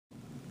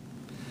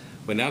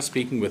We're now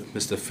speaking with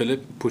Mr.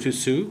 Philippe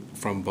Poutissou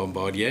from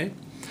Bombardier.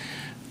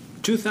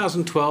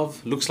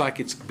 2012 looks like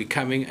it's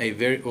becoming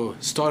or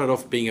started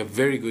off being a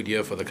very good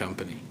year for the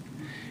company.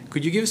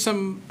 Could you give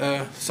some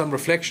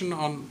reflection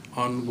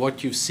on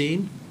what you've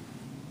seen?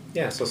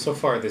 Yeah, so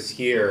far this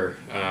year,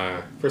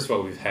 first of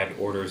all, we've had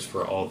orders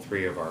for all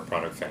three of our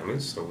product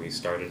families. So we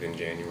started in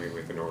January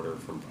with an order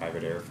from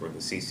Private Air for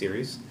the C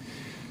Series.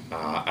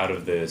 Out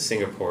of the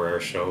Singapore Air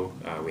Show,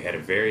 we had a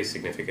very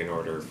significant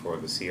order for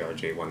the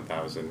CRJ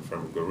 1000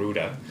 from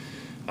Garuda,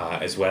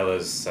 as well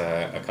as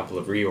a couple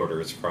of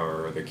reorders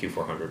for the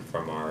Q400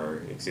 from our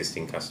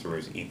existing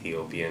customers,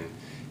 Ethiopian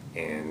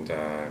and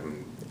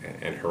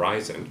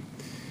Horizon.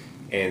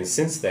 And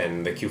since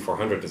then, the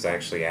Q400 has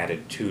actually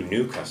added two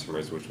new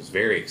customers, which was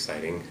very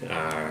exciting.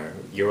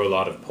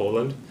 Eurolot of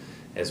Poland,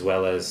 as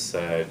well as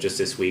just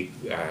this week,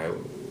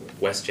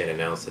 WestJet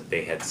announced that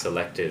they had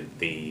selected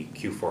the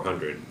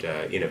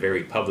Q400 in a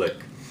very public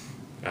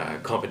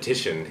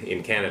competition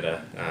in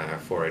Canada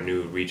for a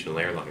new regional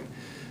airline.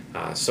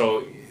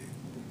 So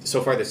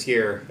far this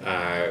year,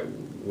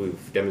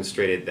 we've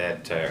demonstrated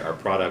that our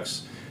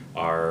products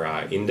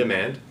are in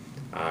demand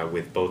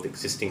with both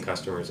existing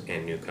customers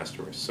and new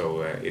customers.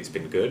 So it's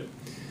been good.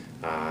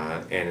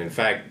 And in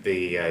fact,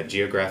 the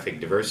geographic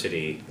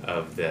diversity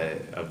of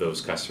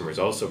those customers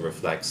also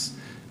reflects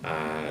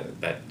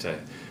that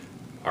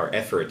our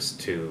efforts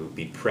to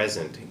be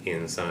present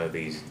in some of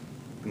these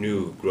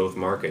new growth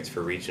markets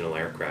for regional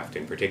aircraft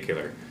in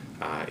particular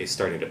is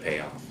starting to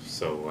pay off.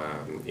 So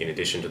in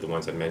addition to the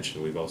ones I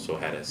mentioned, we've also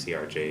had a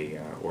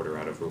CRJ order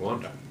out of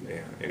Rwanda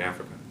in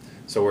Africa.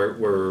 So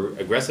we're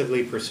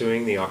aggressively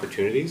pursuing the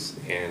opportunities,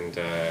 and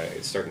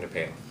it's starting to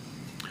pay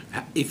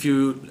off. If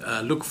you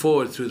look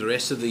forward through the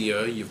rest of the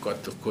year, you've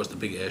got, of course, the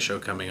big air show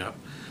coming up.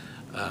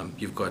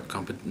 You've got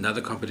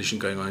another competition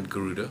going on at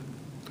Garuda.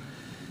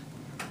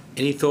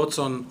 Any thoughts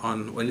on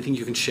anything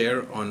you can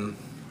share on,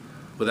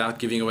 without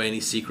giving away any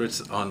secrets,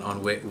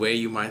 on where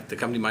the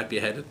company might be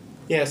headed?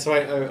 Yeah, so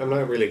I'm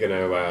not really going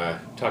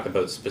to talk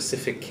about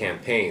specific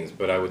campaigns,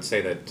 but I would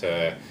say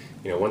that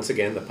once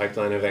again, the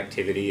pipeline of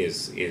activity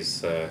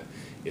is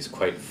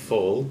quite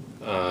full.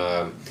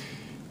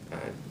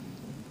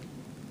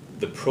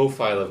 The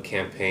profile of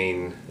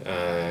campaign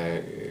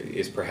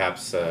is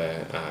perhaps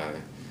a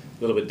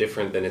little bit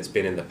different than it's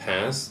been in the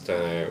past.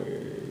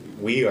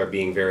 We are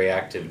being very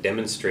active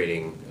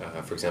demonstrating,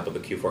 for example, the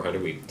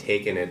Q400.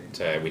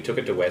 We took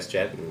it to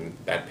WestJet, and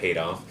that paid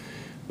off.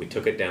 We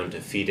took it down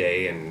to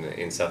FIDE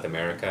in South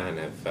America, and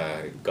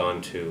have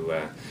gone to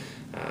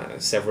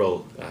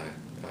several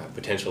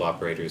potential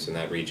operators in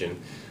that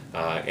region.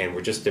 And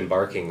we're just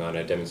embarking on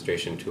a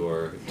demonstration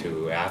tour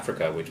to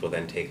Africa, which will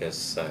then take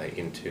us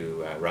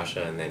into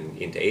Russia and then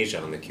into Asia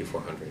on the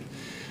Q400.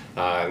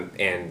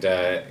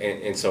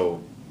 And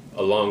so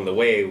along the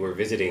way, we're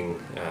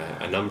visiting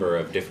a number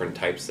of different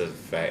types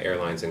of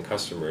airlines and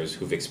customers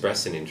who've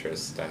expressed an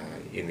interest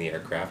in the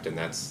aircraft, and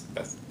that's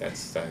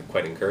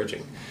quite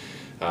encouraging.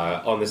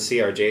 On the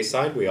CRJ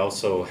side, we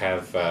also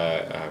have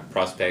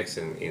prospects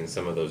in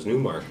some of those new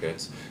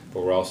markets,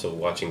 but we're also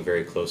watching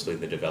very closely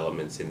the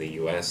developments in the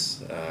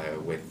U.S.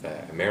 With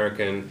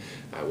American,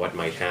 what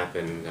might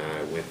happen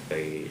with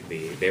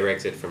their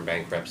exit from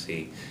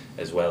bankruptcy,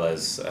 as well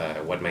as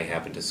what might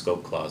happen to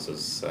scope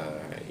clauses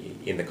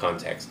in the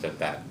context of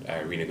that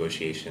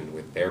renegotiation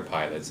with their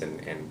pilots,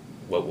 and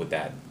what would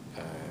that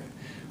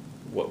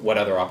what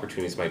other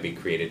opportunities might be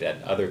created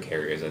at other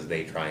carriers as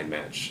they try and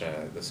match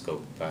the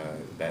scope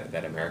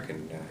that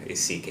American is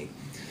seeking.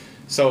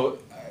 So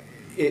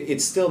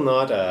it's still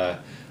not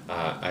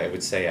I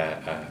would say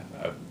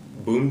a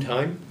boom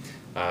time.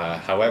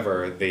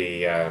 However,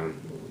 the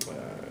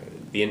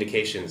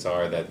indications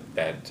are that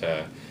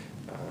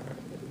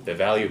the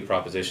value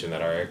proposition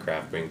that our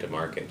aircraft bring to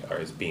market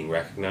is being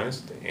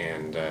recognized,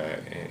 and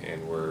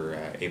we're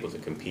able to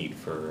compete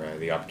for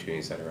the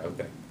opportunities that are out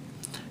there.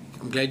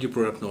 I'm glad you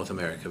brought up North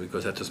America,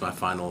 because that was my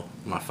final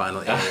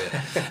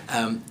area.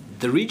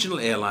 The regional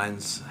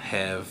airlines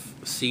have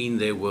seen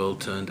their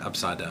world turned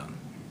upside down.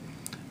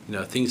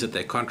 Things that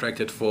they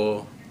contracted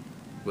for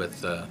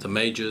with the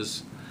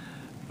majors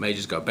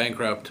go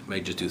bankrupt,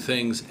 majors do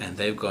things, and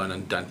they've gone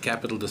and done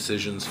capital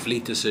decisions,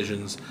 fleet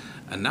decisions,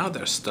 and now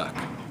they're stuck.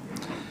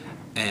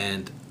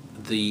 And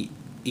the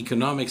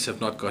economics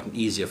have not gotten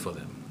easier for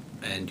them.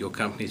 And your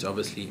company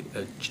obviously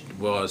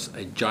was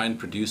a giant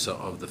producer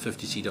of the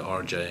 50-seater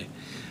RJ.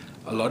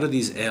 A lot of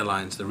these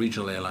airlines, the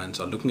regional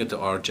airlines, are looking at the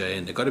RJ,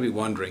 and they've got to be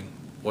wondering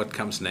what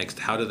comes next.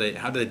 How do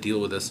they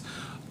deal with this?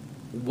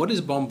 What is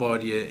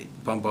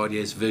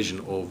Bombardier's vision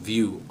or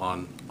view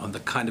on the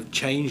kind of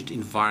changed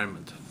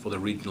environment for the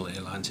regional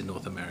airlines in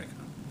North America,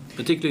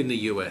 particularly in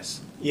the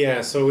U.S.?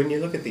 Yeah, so when you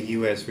look at the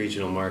U.S.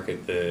 regional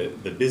market,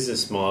 the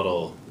business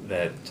model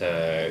that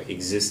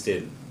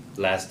existed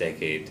last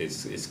decade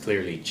is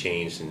clearly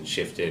changed and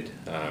shifted.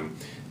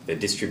 The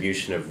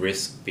distribution of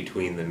risk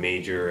between the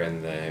major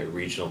and the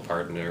regional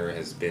partner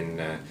has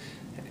been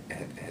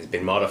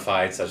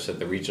modified such that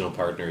the regional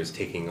partner is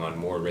taking on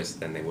more risk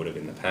than they would have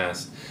in the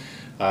past.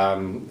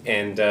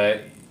 And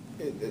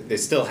they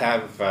still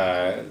have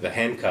the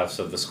handcuffs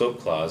of the scope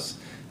clause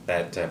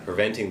that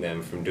preventing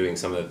them from doing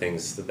some of the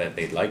things that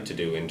they'd like to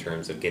do in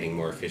terms of getting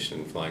more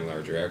efficient and flying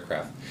larger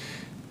aircraft.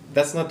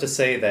 That's not to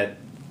say that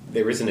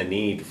there isn't a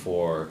need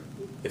for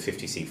the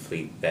 50-seat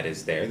fleet that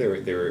is there.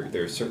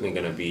 There's certainly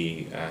going to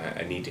be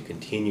a need to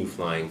continue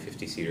flying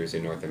 50-seaters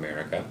in North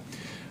America.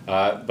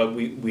 But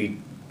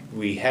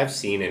we have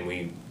seen, and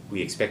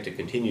we expect to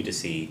continue to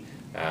see,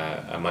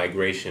 a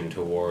migration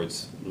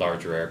towards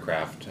larger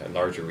aircraft,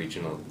 larger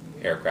regional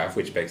aircraft,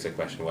 which begs the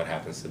question, what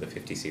happens to the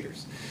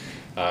 50-seaters?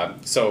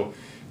 So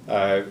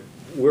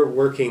we're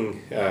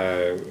working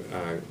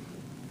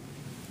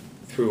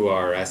through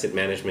our asset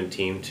management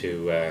team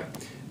to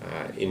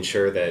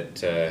ensure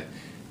that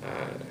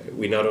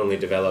we not only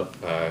develop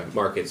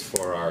markets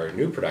for our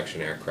new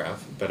production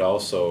aircraft, but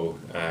also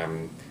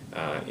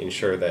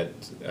ensure that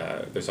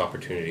there's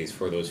opportunities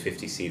for those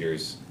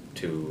 50-seaters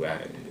to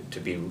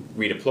be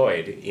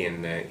redeployed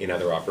in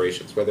other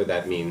operations, whether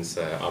that means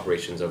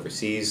operations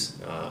overseas,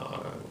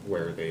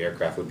 where the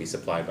aircraft would be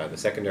supplied by the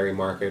secondary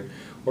market,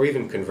 or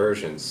even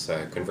conversions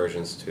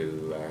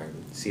to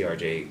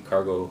CRJ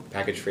cargo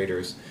package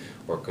freighters,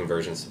 or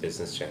conversions to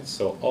business jets.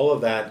 So all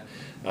of that,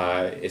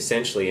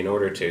 essentially, in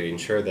order to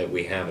ensure that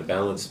we have a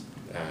balanced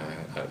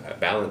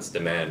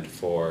demand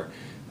for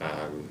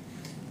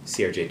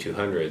CRJ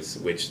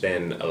 200s, which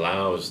then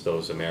allows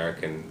those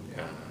American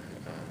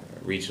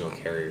regional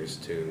carriers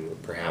to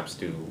perhaps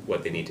do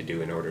what they need to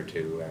do in order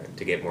to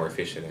get more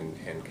efficient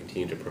and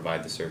continue to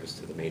provide the service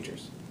to the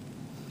majors.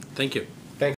 Thank you.